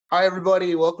Hi,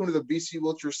 everybody. Welcome to the BC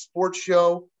Wheelchair Sports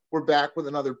Show. We're back with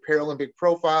another Paralympic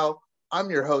Profile. I'm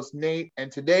your host, Nate, and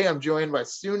today I'm joined by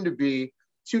soon-to-be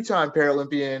two-time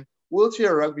Paralympian,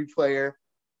 wheelchair rugby player,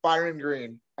 Byron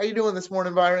Green. How you doing this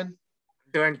morning, Byron?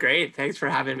 Doing great. Thanks for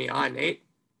having me on, Nate.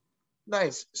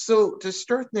 Nice. So to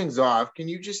start things off, can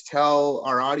you just tell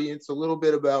our audience a little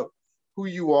bit about who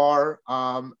you are,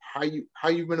 how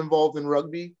you've been involved in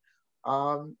rugby,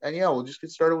 and yeah, we'll just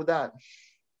get started with that.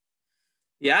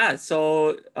 Yeah,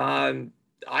 so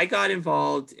I got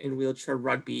involved in wheelchair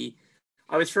rugby.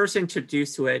 I was first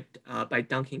introduced to it by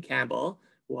Duncan Campbell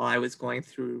while I was going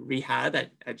through rehab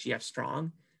at GF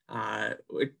Strong.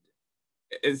 It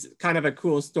is kind of a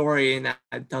cool story in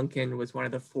that Duncan was one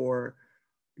of the four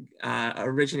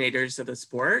originators of the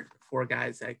sport, four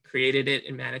guys that created it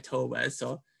in Manitoba.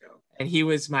 So, and he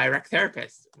was my rec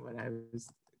therapist when I was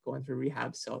going through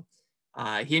rehab. So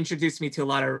he introduced me to a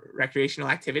lot of recreational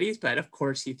activities, but of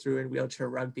course he threw in wheelchair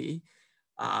rugby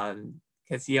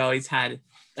because he always had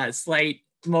that slight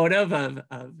motive of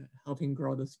helping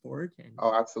grow the sport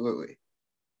Oh, absolutely.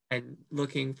 and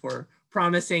looking for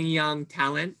promising young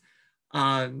talent.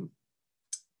 But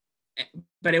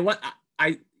it was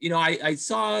I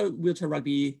saw wheelchair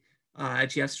rugby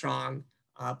at GF Strong,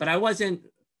 but I wasn't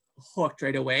hooked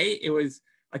right away. It was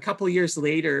a couple years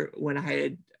later when I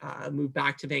had moved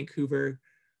back to Vancouver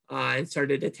and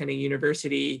started attending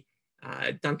university.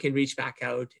 Duncan reached back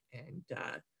out and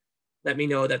let me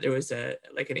know that there was an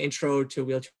intro to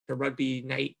wheelchair rugby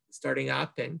night starting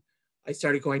up, and I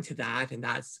started going to that, and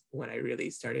that's when I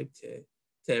really started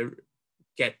to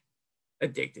get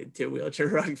addicted to wheelchair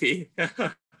rugby.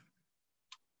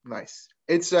 Nice.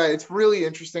 It's really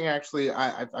interesting, actually.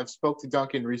 I've spoke to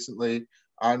Duncan recently,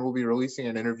 and we'll be releasing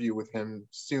an interview with him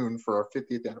soon for our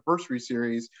 50th anniversary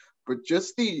series. But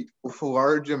just the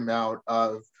large amount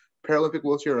of Paralympic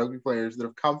wheelchair rugby players that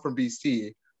have come from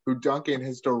BC, who Duncan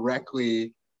has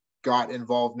directly got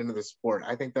involved into the sport.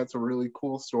 I think that's a really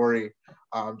cool story.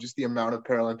 Just the amount of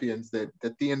Paralympians that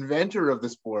the inventor of the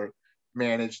sport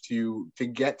managed to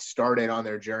get started on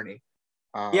their journey.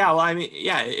 Yeah, well, I mean,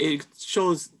 yeah, it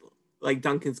shows like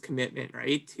Duncan's commitment,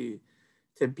 right,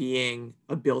 to being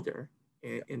a builder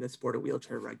in the sport of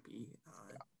wheelchair rugby.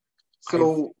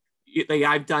 So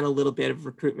I've done a little bit of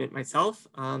recruitment myself.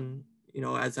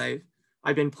 As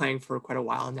I've been playing for quite a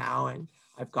while now, and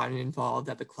I've gotten involved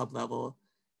at the club level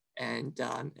and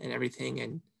everything.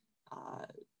 And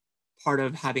part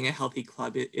of having a healthy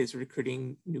club is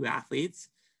recruiting new athletes.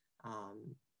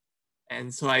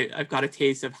 And so I've got a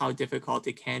taste of how difficult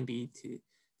it can be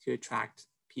to attract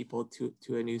people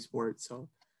to a new sport. So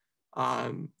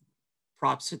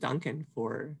props to Duncan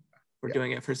for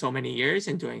doing it for so many years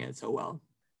and doing it so well.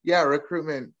 Yeah,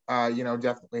 recruitment,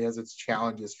 definitely has its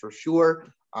challenges for sure.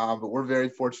 But we're very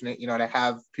fortunate, to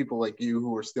have people like you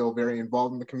who are still very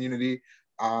involved in the community,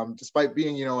 despite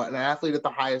being, an athlete at the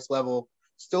highest level,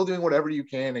 still doing whatever you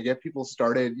can to get people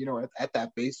started, at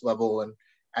that base level and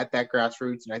at that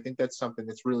grassroots. And I think that's something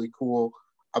that's really cool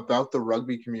about the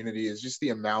rugby community is just the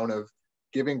amount of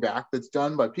giving back that's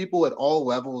done by people at all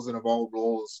levels and of all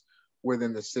roles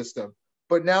within the system.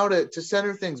 But now to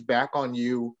center things back on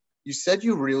you, you said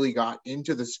you really got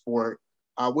into the sport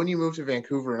when you moved to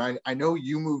Vancouver. And I know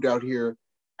you moved out here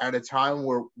at a time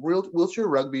where wheelchair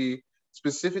rugby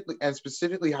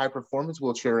specifically high performance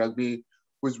wheelchair rugby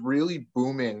was really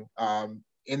booming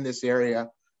in this area.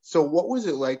 So what was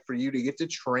it like for you to get to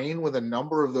train with a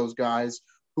number of those guys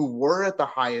who were at the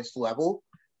highest level?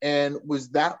 And was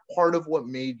that part of what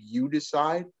made you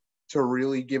decide to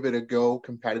really give it a go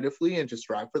competitively and to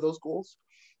strive for those goals?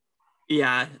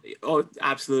 Yeah, oh,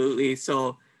 absolutely.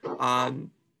 So, so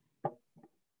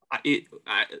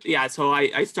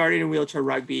I started in wheelchair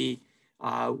rugby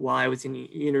while I was in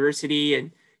university,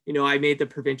 and I made the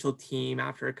provincial team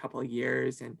after a couple of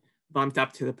years, and bumped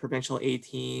up to the provincial A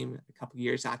team a couple of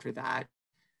years after that.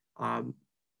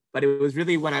 But it was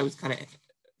really when I was kind of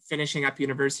finishing up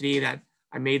university that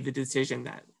I made the decision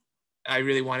that I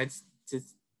really wanted to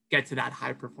get to that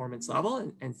high performance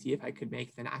level and see if I could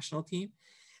make the national team.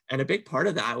 And a big part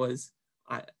of that was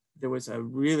there was a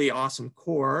really awesome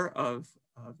core of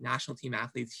national team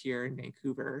athletes here in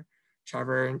Vancouver,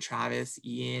 Trevor and Travis,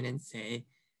 Ian and Say.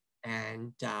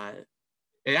 And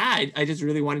I just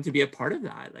really wanted to be a part of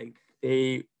that. Like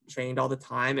they trained all the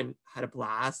time and had a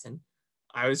blast. And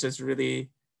I was just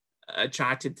really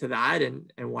attracted to that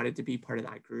and wanted to be part of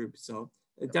that group. So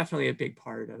definitely a big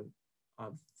part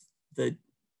of the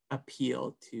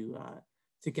appeal to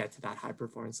get to that high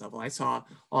performance level. I saw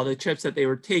all the trips that they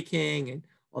were taking and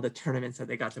all the tournaments that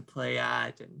they got to play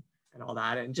at and all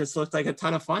that, and just looked like a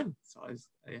ton of fun. So I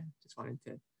just wanted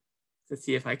to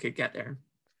see if I could get there.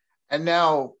 And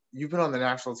now you've been on the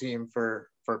national team for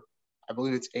I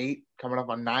believe it's 8, coming up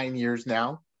on 9 years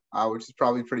now, which is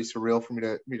probably pretty surreal for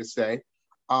me to say.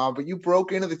 But you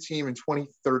broke into the team in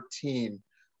 2013.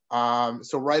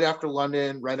 So right after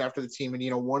London, right after the team,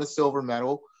 and won a silver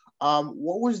medal.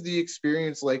 What was the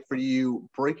experience like for you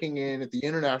breaking in at the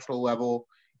international level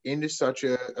into such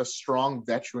a strong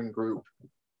veteran group?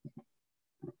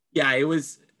 Yeah, it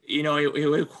was, it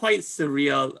was quite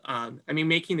surreal. I mean,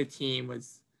 making the team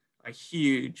was a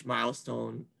huge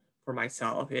milestone for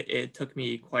myself. It took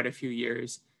me quite a few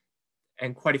years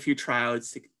and quite a few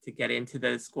tryouts to get into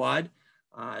the squad.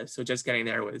 So just getting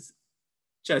there was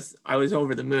I was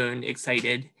over the moon,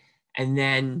 excited. And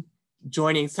then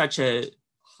joining such a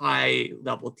high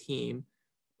level team,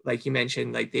 like you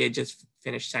mentioned, like they had just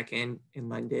finished second in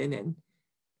London,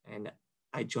 and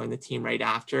I joined the team right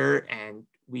after, and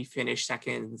we finished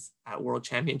seconds at World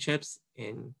Championships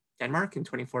in Denmark in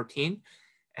 2014.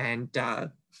 And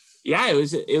yeah, it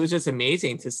was just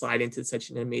amazing to slide into such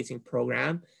an amazing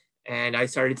program. And I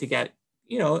started to get,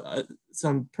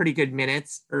 some pretty good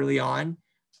minutes early on.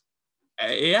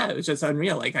 Yeah, it was just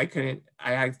unreal. Like I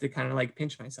had to kind of like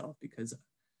pinch myself because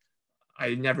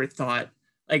I never thought,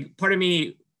 like part of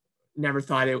me never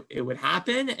thought it would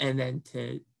happen. And then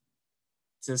to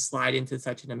slide into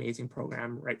such an amazing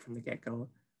program right from the get-go,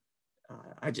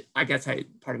 I guess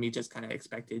part of me just kind of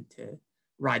expected to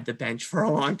ride the bench for a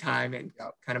long time and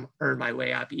kind of earn my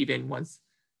way up, even once,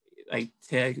 like,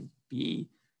 to be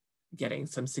getting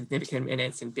some significant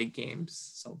minutes in big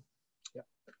games. So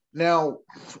now,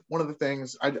 one of the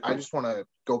things I just want to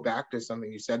go back to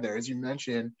something you said there, as you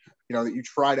mentioned, that you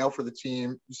tried out for the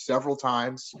team several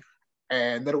times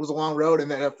and that it was a long road,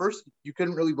 and that at first you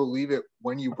couldn't really believe it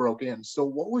when you broke in. So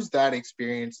what was that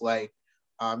experience like?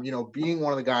 Being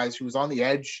one of the guys who was on the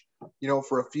edge,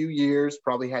 for a few years,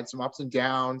 probably had some ups and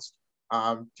downs,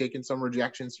 taking some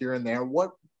rejections here and there.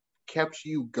 What kept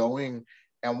you going,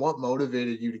 and what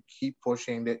motivated you to keep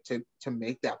pushing to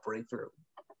make that breakthrough?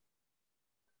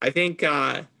 I think,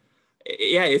 yeah,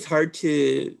 it's hard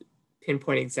to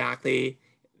pinpoint exactly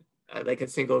like a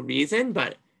single reason,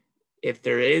 but if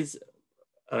there is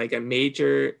like a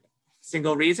major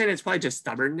single reason, it's probably just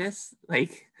stubbornness.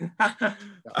 Like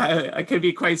I could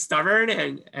be quite stubborn,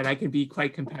 and I could be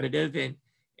quite competitive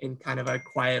in kind of a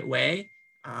quiet way.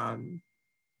 And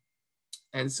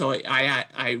so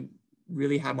I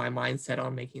really had my mind set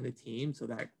on making the team, so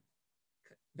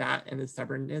that and the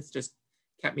stubbornness just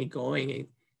kept me going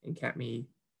and kept me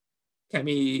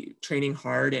training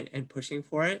hard and pushing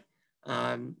for it.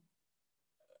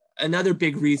 Another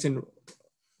big reason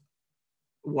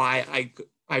why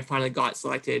I finally got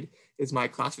selected is my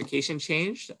classification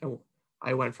changed.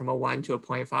 I went from a 1 to a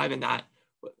 0.5, and that,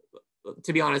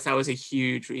 to be honest, that was a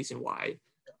huge reason why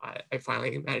I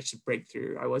finally managed to break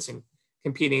through. I wasn't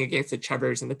competing against the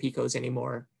Chubbers and the Picos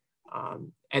anymore.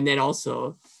 And then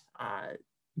also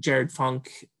Jared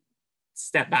Funk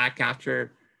stepped back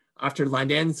after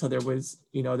London. So there was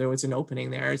an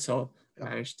opening there. So I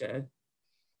managed to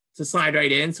slide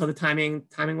right in. So the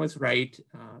timing was right.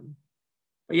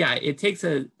 But yeah, it takes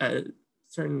a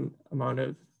certain amount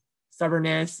of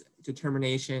stubbornness,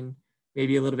 determination,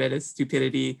 maybe a little bit of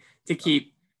stupidity to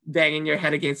keep banging your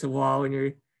head against the wall when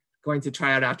you're going to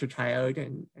tryout after tryout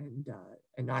and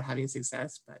not having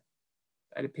success, but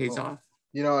it pays off.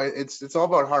 It's all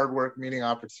about hard work meeting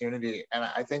opportunity, and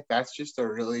I think that's just a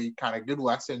really kind of good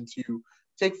lesson to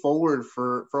take forward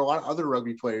for a lot of other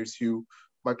rugby players who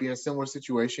might be in a similar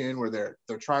situation where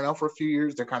they're trying out for a few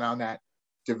years, they're kind of on that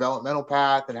developmental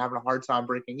path and having a hard time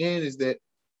breaking in. Is that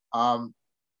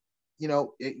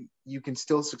you can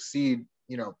still succeed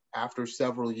after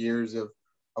several years of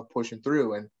pushing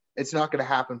through, and it's not going to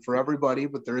happen for everybody,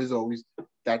 but there is always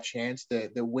that chance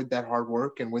that with that hard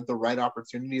work and with the right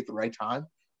opportunity at the right time,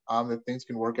 that things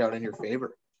can work out in your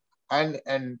favor.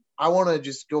 And I want to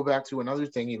just go back to another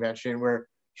thing you mentioned where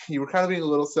you were kind of being a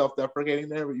little self-deprecating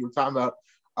there, but you were talking about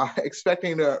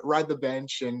expecting to ride the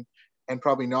bench and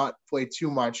probably not play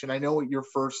too much. And I know at your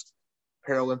first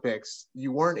Paralympics,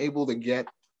 you weren't able to get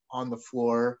on the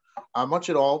floor much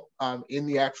at all in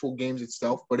the actual games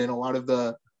itself, but in a lot of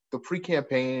the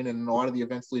pre-campaign and a lot of the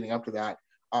events leading up to that,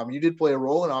 you did play a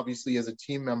role. And obviously as a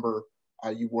team member,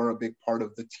 you were a big part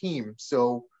of the team.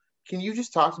 So can you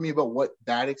just talk to me about what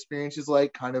that experience is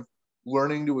like, kind of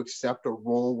learning to accept a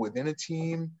role within a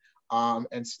team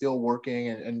and still working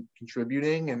and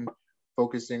contributing and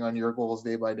focusing on your goals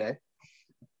day by day?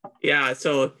 Yeah,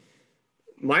 so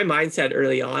my mindset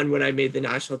early on when I made the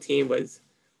national team was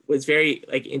very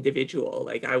like individual.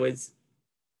 Like I was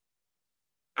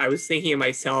thinking of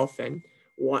myself and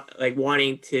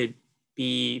wanting to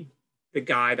be the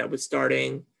guy that was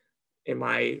starting in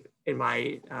my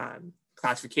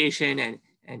classification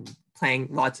and playing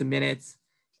lots of minutes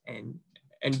and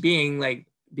being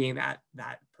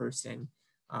that person.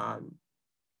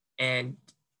 And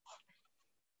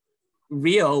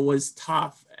Rio was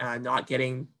tough, not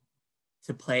getting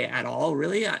to play at all.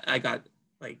 Really, I got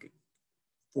like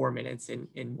 4 minutes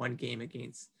in one game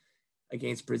against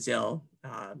Brazil,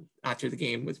 after the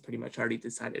game was pretty much already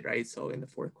decided, right? So in the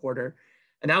fourth quarter,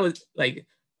 and that was like,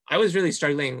 I was really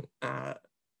struggling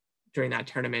during that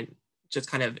tournament, just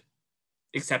kind of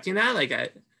accepting that, like I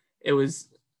was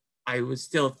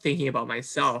still thinking about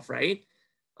myself, right?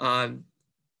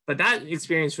 But that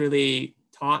experience really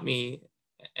taught me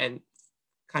and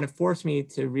kind of forced me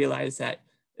to realize that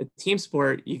a team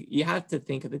sport, you have to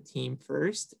think of the team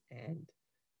first, and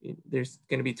there's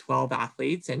going to be 12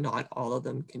 athletes and not all of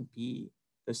them can be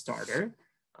the starter.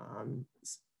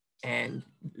 And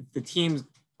the team's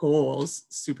goals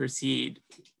supersede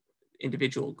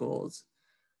individual goals.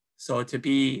 So to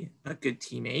be a good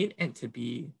teammate and to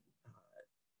be,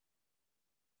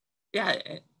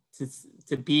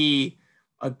 to be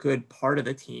a good part of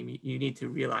the team, you need to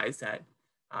realize that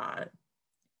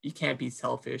you can't be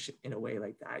selfish in a way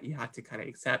like that. You have to kind of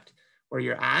accept where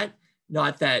you're at.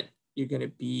 Not that you're going to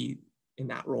be in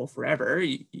that role forever.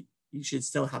 You should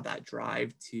still have that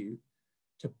drive to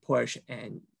push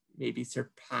and maybe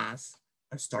surpass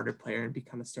a starter player and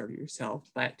become a starter yourself.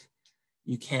 But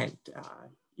you can't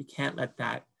let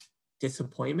that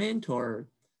disappointment or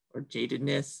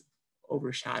jadedness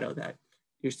overshadow that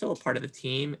you're still a part of the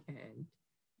team and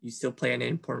you still play an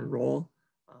important role.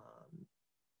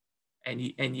 And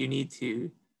you need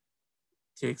to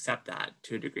accept that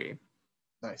to a degree.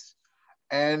 Nice.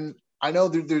 And I know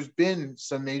there's been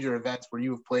some major events where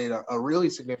you have played a really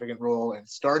significant role and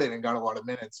started and got a lot of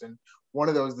minutes. And one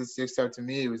of those that sticks out to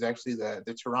me was actually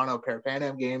the Toronto Pan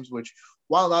Am Games, which,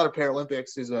 while not a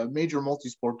Paralympics, is a major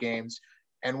multi-sport games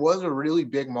and was a really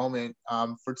big moment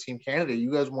for Team Canada.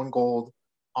 You guys won gold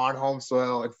on home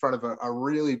soil in front of a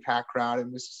really packed crowd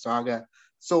in Mississauga.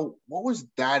 So what was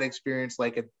that experience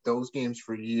like at those games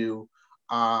for you?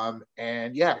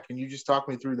 And yeah, can you just talk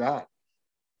me through that?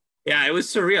 Yeah, it was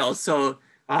surreal. So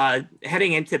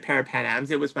heading into Pan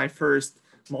Ams, it was my first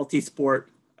multi-sport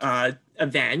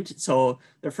event. So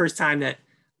the first time that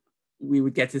we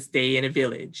would get to stay in a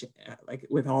village, like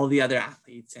with all the other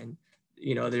athletes, and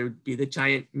there would be the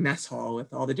giant mess hall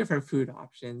with all the different food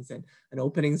options and an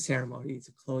opening ceremonies,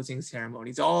 closing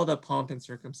ceremonies, all the pomp and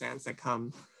circumstance that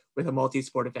come with a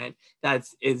multi-sport event. That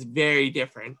is very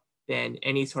different than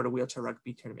any sort of wheelchair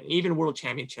rugby tournament. Even World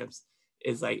Championships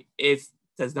is like, it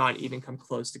does not even come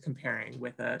close to comparing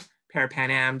with a Pan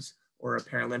Ams or a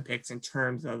Paralympics in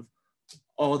terms of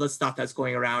all the stuff that's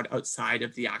going around outside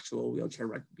of the actual wheelchair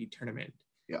rugby tournament.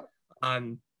 Yeah.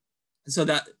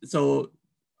 So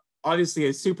obviously I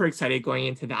was super excited going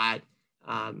into that.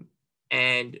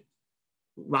 And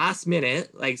last minute,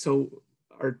 so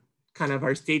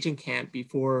our staging camp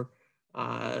before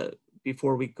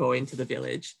we go into the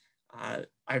village,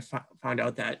 I found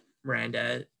out that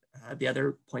Miranda, the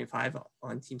other 0.5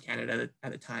 on Team Canada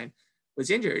at the time, was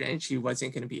injured and she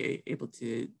wasn't going to be able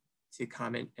to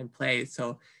come and play.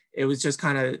 So it was just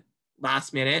kind of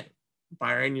last minute,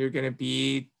 Byron, you're going to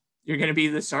be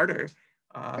the starter.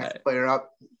 Next player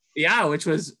up. Yeah, which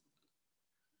was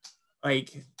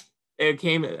like, it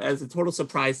came as a total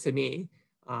surprise to me.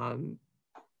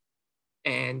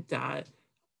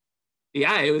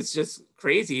 Yeah, it was just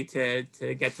crazy to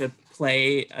get to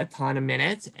play a ton of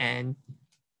minutes and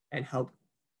help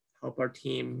our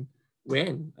team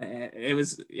win.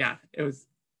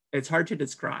 It's hard to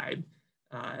describe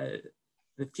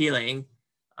the feeling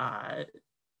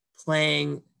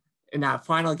playing in that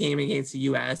final game against the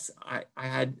US. I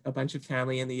had a bunch of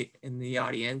family in the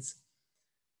audience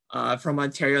from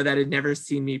Ontario that had never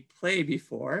seen me play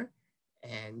before,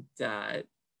 and to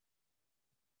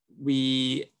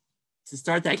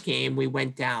start that game, we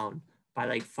went down by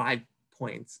like 5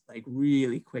 points, like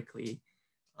really quickly.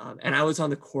 And I was on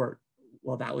the court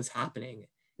while that was happening.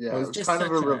 Yeah, it was just kind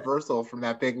of a reversal from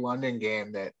that big London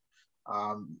game that,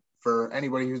 for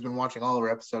anybody who's been watching all of our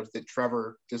episodes, that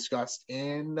Trevor discussed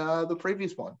in the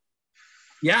previous one.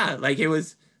 Yeah, it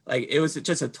was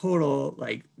just a total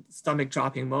stomach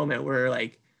dropping moment where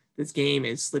this game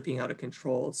is slipping out of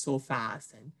control so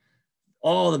fast, and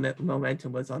all the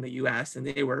momentum was on the US and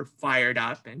they were fired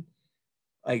up, and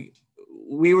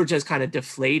we were just kind of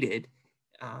deflated.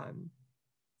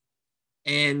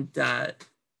 And I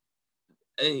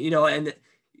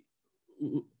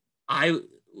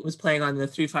was playing on the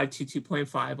 3.5 to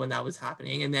 2.5 when that was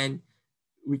happening. And then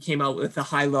we came out with a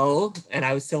high-low, and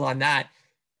I was still on that.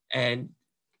 And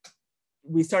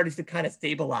we started to kind of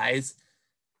stabilize.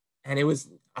 And it was,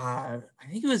 I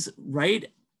think it was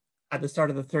right at the start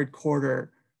of the third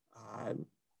quarter,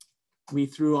 we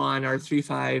threw on our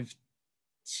 3-5-2,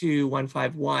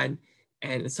 1-5-1,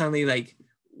 and suddenly like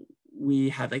we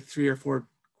had like 3 or 4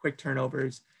 quick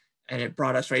turnovers, and it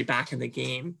brought us right back in the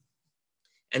game.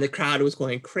 And the crowd was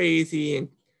going crazy, and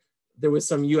there was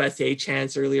some USA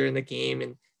chants earlier in the game,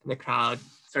 and the crowd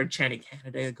started chanting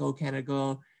Canada, go,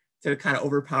 to kind of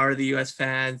overpower the US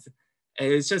fans.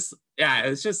 And it was just, yeah, it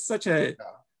was just such a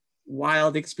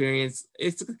wild experience.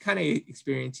 It's the kind of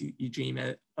experience you dream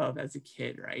of as a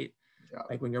kid, right? Yeah.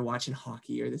 Like when you're watching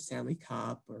hockey or the Stanley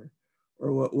Cup or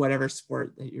whatever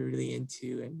sport that you're really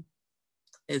into. And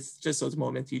it's just those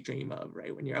moments you dream of,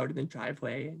 right? When you're out in the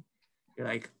driveway and you're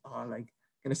like, oh, like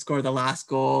gonna score the last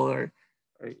goal, or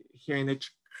hearing the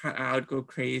crowd go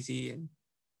crazy,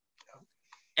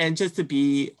 and just to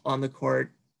be on the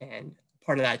court and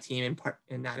part of that team and part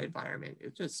in that environment.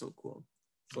 It's just so cool.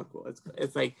 So cool.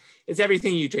 It's like, it's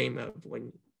everything you dream of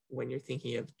when you're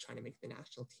thinking of trying to make the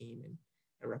national team and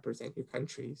represent your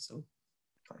country. So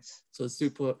nice. So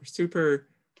super,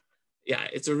 yeah,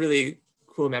 it's a really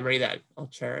cool memory that I'll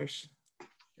cherish.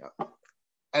 Yeah.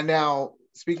 And now,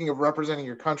 speaking of representing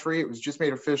your country, it was just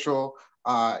made official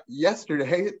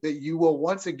yesterday that you will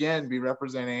once again be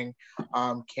representing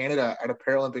Canada at a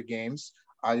Paralympic Games.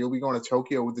 You'll be going to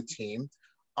Tokyo with the team.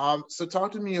 So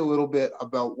talk to me a little bit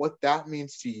about what that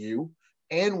means to you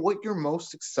and what you're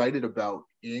most excited about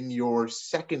in your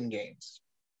second games.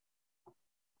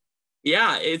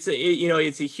 Yeah, it's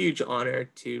a huge honor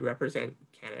to represent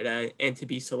Canada and to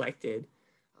be selected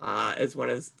as one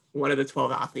of the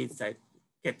 12 athletes that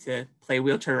get to play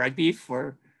wheelchair rugby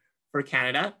for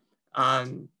Canada.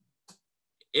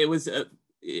 It was a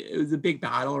big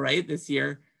battle, right? This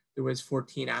year there was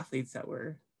 14 athletes that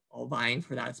were all vying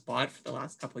for that spot for the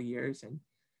last couple of years,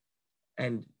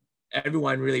 and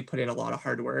everyone really put in a lot of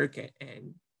hard work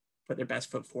and put their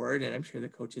best foot forward. And I'm sure the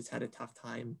coaches had a tough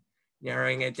time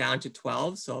narrowing it down to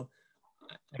 12. So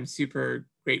I'm super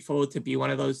grateful to be one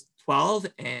of those 12,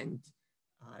 and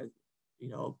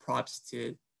props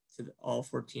to all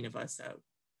 14 of us that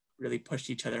really pushed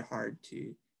each other hard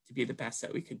to be the best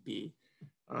that we could be.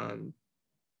 And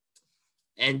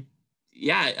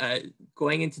yeah,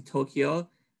 going into Tokyo,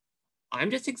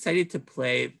 I'm just excited to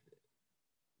play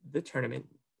the tournament.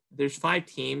 There's 5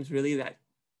 teams really that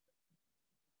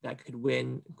could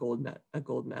win a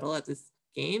gold medal at this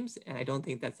games, and I don't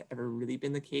think that's ever really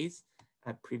been the case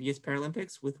at previous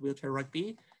Paralympics with wheelchair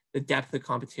rugby. The depth of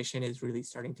competition is really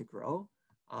starting to grow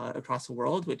across the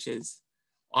world, which is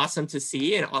awesome to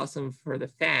see and awesome for the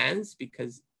fans,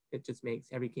 because it just makes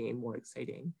every game more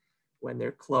exciting when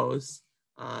they're close.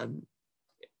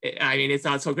 It's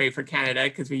not so great for Canada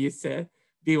because we used to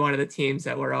be one of the teams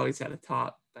that were always at the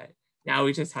top, but now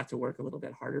we just have to work a little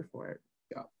bit harder for it.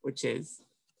 Yeah. Which is,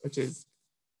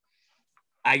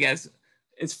 I guess,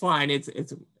 it's fine. It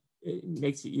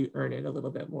makes you earn it a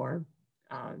little bit more.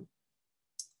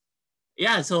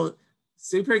 Yeah, so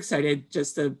super excited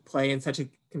just to play in such a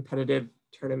competitive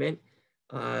tournament.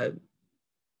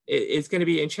 It's going to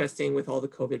be interesting with all the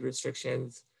COVID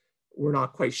restrictions. We're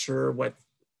not quite sure what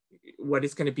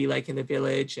it's going to be like in the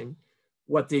village and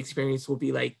what the experience will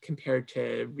be like compared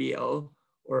to Rio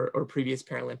or previous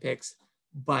Paralympics.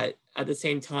 But at the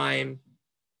same time,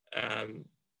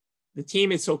 the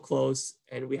team is so close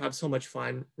and we have so much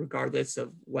fun regardless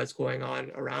of what's going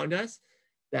on around us,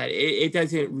 that it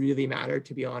doesn't really matter,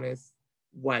 to be honest,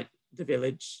 what the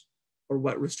village or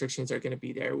what restrictions are going to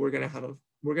be there. We're going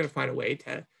to find a way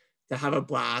to have a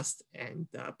blast and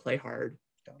play hard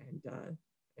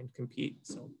and compete.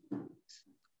 So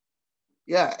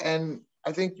yeah, and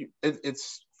I think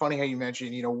it's funny how you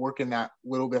mentioned, working that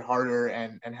little bit harder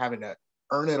and having to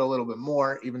earn it a little bit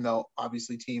more, even though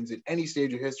obviously teams at any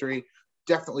stage of history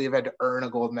definitely have had to earn a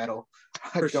gold medal.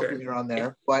 Don't get me wrong there.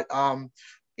 Yeah. But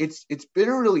it's been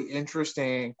a really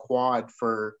interesting quad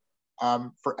for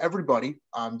everybody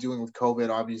dealing with COVID,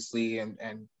 obviously,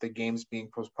 and the games being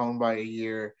postponed by a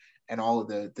year and all of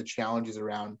the challenges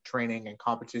around training and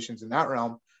competitions in that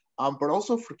realm. But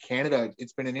also for Canada,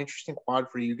 it's been an interesting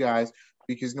quad for you guys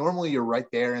because normally you're right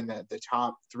there in the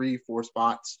top 3-4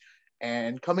 spots.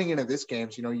 And coming into this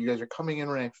games, you guys are coming in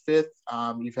ranked 5th.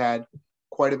 You've had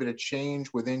quite a bit of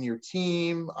change within your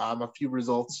team, a few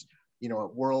results,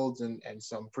 at Worlds and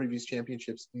some previous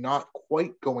championships not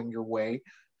quite going your way.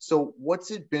 So what's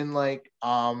it been like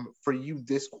for you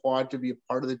this quad to be a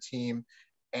part of the team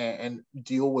and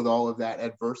deal with all of that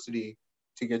adversity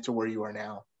to get to where you are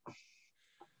now?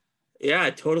 Yeah,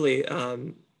 totally.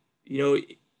 You know,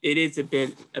 it is a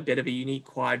bit of a unique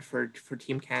quad for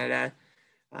Team Canada.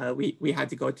 We had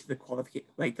to go to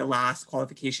the last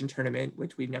qualification tournament,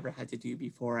 which we've never had to do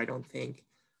before, I don't think.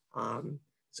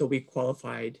 So we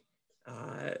qualified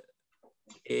uh,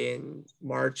 in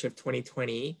March of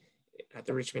 2020 at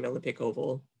the Richmond Olympic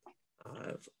Oval.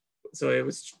 Uh, so it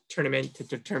was tournament to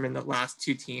determine the last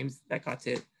two teams that got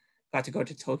to go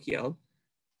to Tokyo.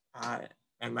 Uh,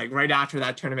 and like right after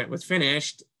that tournament was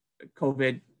finished,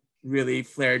 COVID really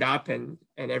flared up, and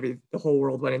the whole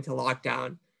world went into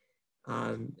lockdown.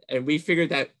 And we figured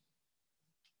that,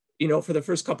 you know, for the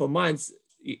first couple of months,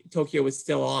 Tokyo was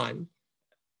still on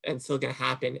and still going to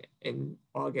happen in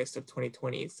August of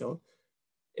 2020. So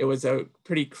it was a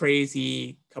pretty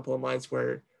crazy couple of months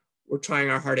where we're trying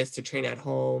our hardest to train at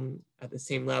home at the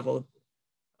same level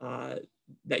uh,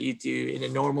 that you do in a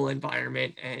normal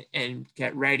environment, and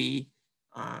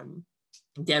um,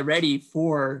 get ready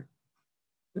for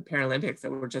the Paralympics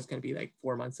that were just going to be like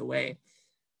 4 months away.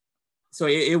 So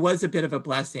it was a bit of a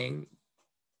blessing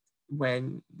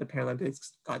when the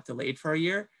Paralympics got delayed for a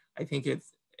year. I think it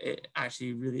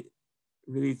actually really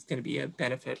is going to be a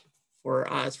benefit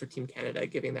for us, for Team Canada,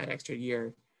 giving that extra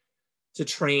year to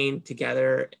train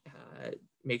together,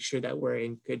 make sure that we're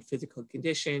in good physical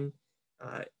condition,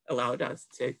 allowed us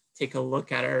to take a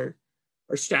look at our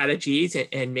strategies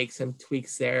and make some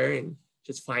tweaks there, and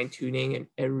just fine tuning,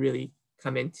 and really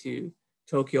come into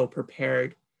Tokyo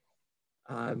prepared.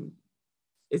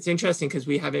 It's interesting because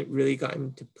we haven't really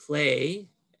gotten to play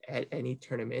at any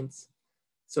tournaments.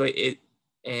 So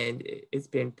it's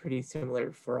been pretty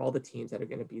similar for all the teams that are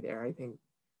going to be there. I think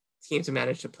teams have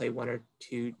managed to play one or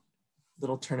two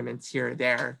little tournaments here or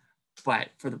there, but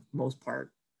for the most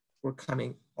part,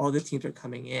 all the teams are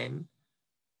coming in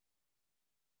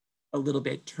a little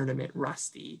bit tournament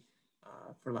rusty,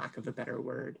 for lack of a better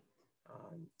word.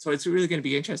 So it's really going to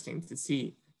be interesting to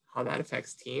see how that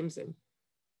affects teams,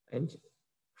 and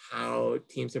how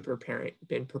teams have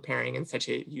been preparing in such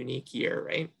a unique year,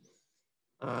 right?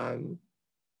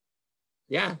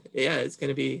 Yeah, it's going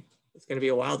to be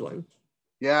a wild one.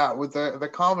 Yeah, with the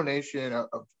combination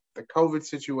of the COVID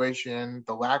situation,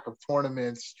 the lack of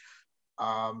tournaments,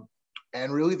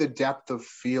 and really the depth of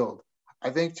field. I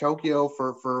think Tokyo,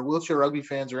 for wheelchair rugby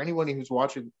fans or anyone who's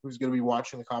going to be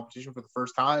watching the competition for the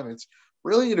first time, it's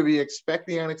really going to be expect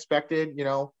the unexpected. You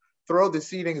know, throw the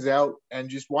seedings out and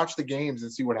just watch the games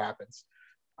and see what happens.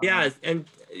 Yeah, and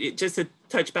just to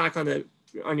touch back on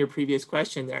your previous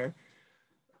question there,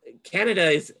 Canada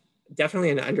is definitely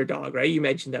an underdog, right? You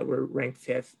mentioned that we're ranked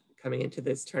fifth coming into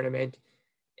this tournament,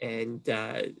 and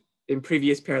in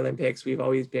previous Paralympics, we've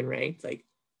always been ranked like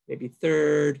maybe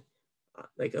third,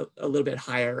 like a little bit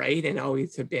higher, right? And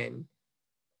always have been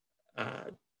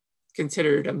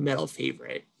considered a medal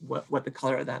favorite. What the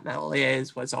color of that medal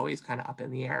is was always kind of up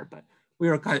in the air, but we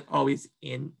were kind of always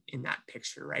in that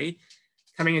picture, right?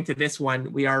 Coming into this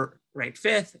one, we are ranked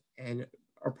fifth and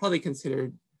are probably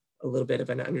considered a little bit of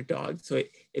an underdog. So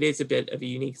it is a bit of a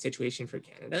unique situation for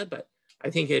Canada, but I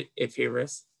think it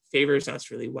favors us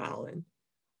really well. And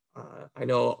I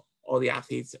know all the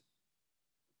athletes,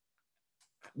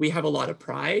 we have a lot of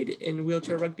pride in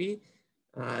wheelchair rugby.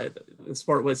 The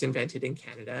sport was invented in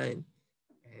Canada, and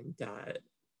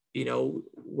you know,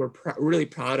 we're really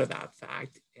proud of that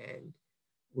fact, and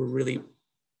we're really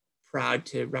proud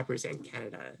to represent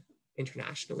Canada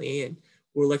internationally, and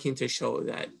we're looking to show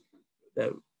that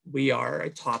we are a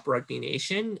top rugby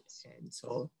nation. And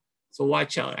so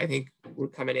watch out. I think we're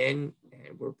coming in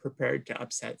and we're prepared to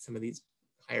upset some of these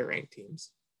higher ranked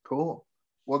teams. Cool.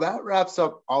 Well, that wraps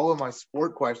up all of my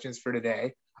sport questions for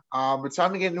today. It's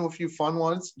time to get into a few fun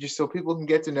ones, just so people can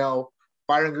get to know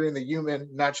Byron Green, the human,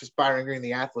 not just Byron Green,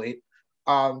 the athlete.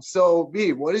 So,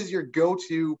 B, what is your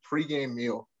go-to pregame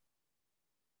meal?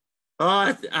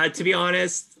 To be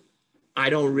honest, I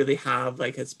don't really have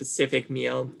like a specific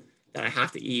meal that I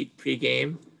have to eat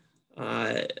pregame.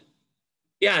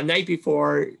 Yeah, night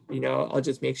before, you know, I'll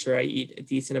just make sure I eat a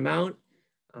decent amount.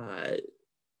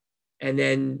 And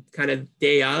then kind of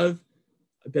day of,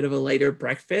 a bit of a lighter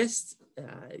breakfast.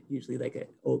 Usually like an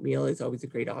oatmeal is always a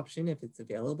great option if it's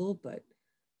available, but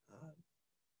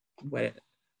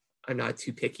I'm not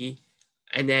too picky.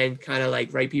 And then kind of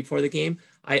like right before the game,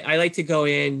 I like to go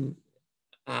in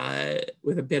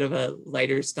with a bit of a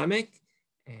lighter stomach,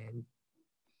 and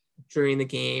during the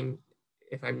game,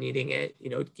 if I'm needing it, you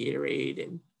know, Gatorade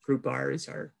and fruit bars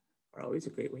are always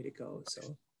a great way to go.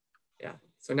 So yeah,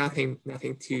 so nothing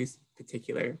too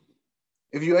particular.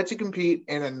 If you had to compete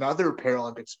in another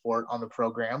Paralympic sport on the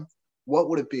program, what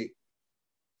would it be?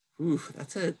 Ooh,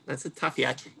 that's a toughie.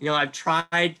 I've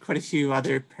tried quite a few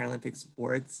other Paralympic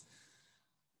sports.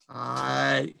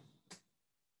 Uh,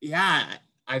 yeah,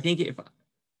 I think if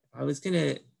I was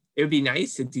gonna, it would be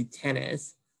nice to do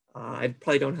tennis. I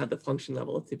probably don't have the function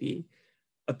level to be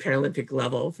a Paralympic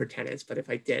level for tennis, but if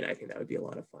I did, I think that would be a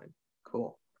lot of fun.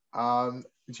 Cool.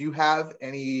 Do you have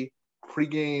any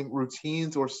pregame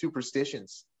routines or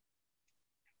superstitions?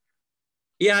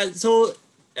 Yeah, so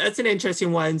that's an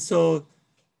interesting one. So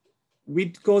we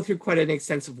go through quite an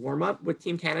extensive warm up with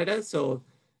Team Canada. So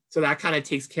that kind of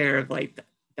takes care of like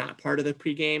that part of the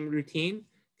pregame routine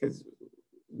because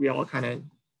we all kind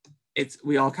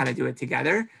of do it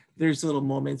together. There's little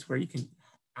moments where you can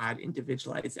add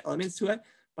individualized elements to it,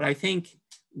 but I think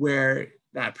where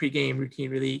that pregame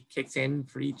routine really kicks in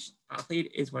for each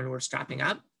athlete is when we're strapping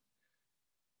up,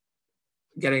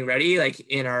 getting ready, like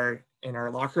in our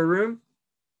locker room.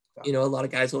 A lot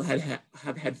of guys will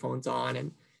have headphones on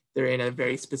and they're in a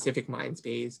very specific mind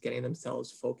space, getting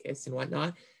themselves focused and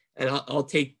whatnot. And I'll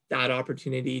take that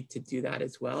opportunity to do that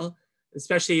as well,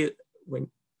 especially when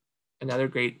another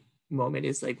great moment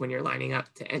is like when you're lining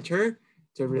up to enter,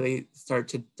 to really start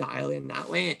to dial in that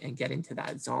way and get into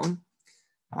that zone.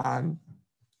 And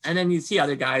then you see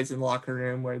other guys in the locker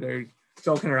room where they're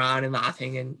joking around and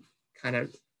laughing and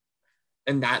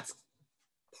that's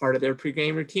part of their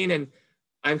pregame routine. And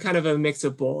I'm kind of a mix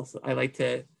of both. I like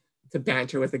to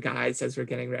banter with the guys as we're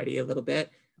getting ready a little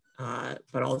bit,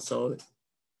 but also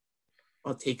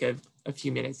I'll take a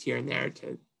few minutes here and there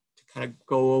to kind of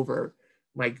go over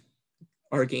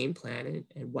our game plan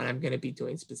and what I'm going to be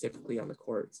doing specifically on the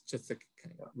courts, just to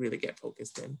kind of really get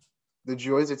focused in. The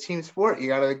joys of team sport. You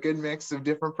got a good mix of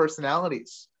different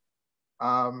personalities.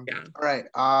 All right.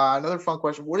 Another fun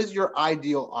question. What is your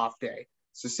ideal off day?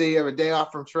 So say you have a day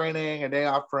off from training, a day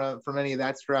off from any of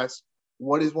that stress.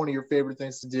 What is one of your favorite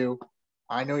things to do?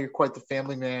 I know you're quite the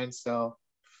family man, so.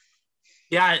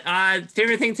 Yeah,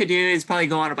 favorite thing to do is probably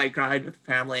go on a bike ride with the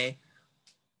family.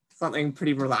 Something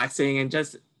pretty relaxing and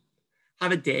just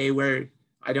have a day where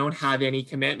I don't have any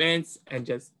commitments and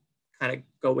just kind of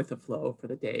go with the flow for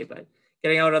the day. But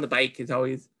getting out on the bike is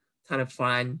always a ton of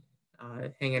fun.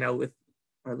 Hanging out with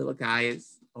our little guy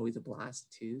is always a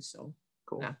blast too. So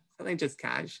cool. Yeah, something just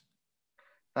cash.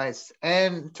 Nice.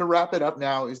 And to wrap it up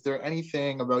now, is there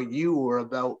anything about you or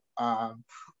about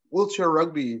wheelchair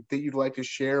rugby that you'd like to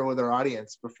share with our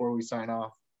audience before we sign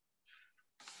off?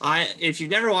 If you've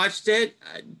never watched it,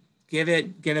 give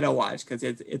it a watch because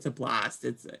it's a blast.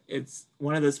 It's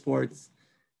one of the sports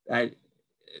that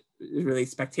is really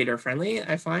spectator friendly,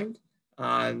 I find.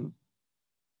 And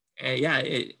yeah,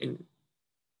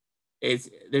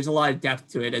 there's a lot of depth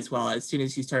to it as well. As soon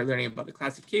as you start learning about the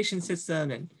classification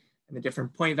system and the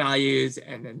different point values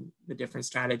and then the different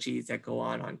strategies that go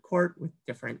on court with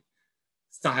different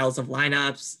styles of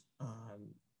lineups,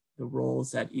 the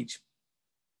roles that each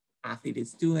athlete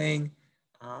is doing,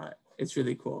 it's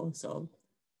really cool. So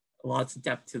lots of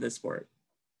depth to the sport.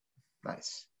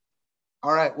 Nice.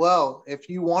 All right. Well, if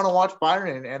you want to watch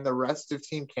Byron and the rest of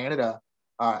Team Canada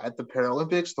at the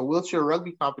Paralympics, the wheelchair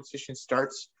rugby competition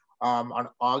starts on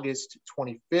August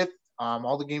 25th.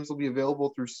 All the games will be available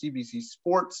through CBC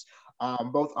Sports.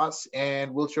 Both us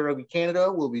and Wheelchair Rugby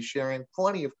Canada will be sharing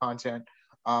plenty of content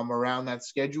around that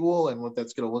schedule and what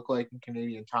that's going to look like in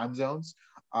Canadian time zones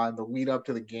on the lead up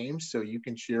to the games. So you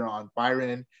can cheer on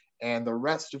Byron and the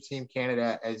rest of Team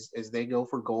Canada as they go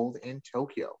for gold in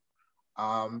Tokyo.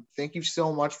 Thank you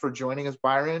so much for joining us,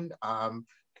 Byron.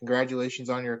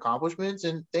 Congratulations on your accomplishments,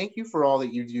 and thank you for all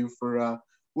that you do for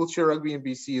wheelchair rugby in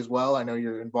BC as well. I know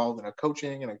you're involved in a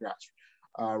coaching and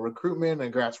a recruitment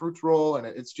and grassroots role, and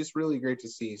it's just really great to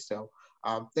see. So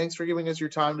thanks for giving us your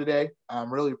time today.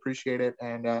 Really appreciate it.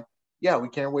 And yeah, we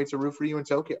can't wait to root for you in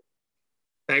Tokyo.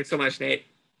 Thanks so much, Nate.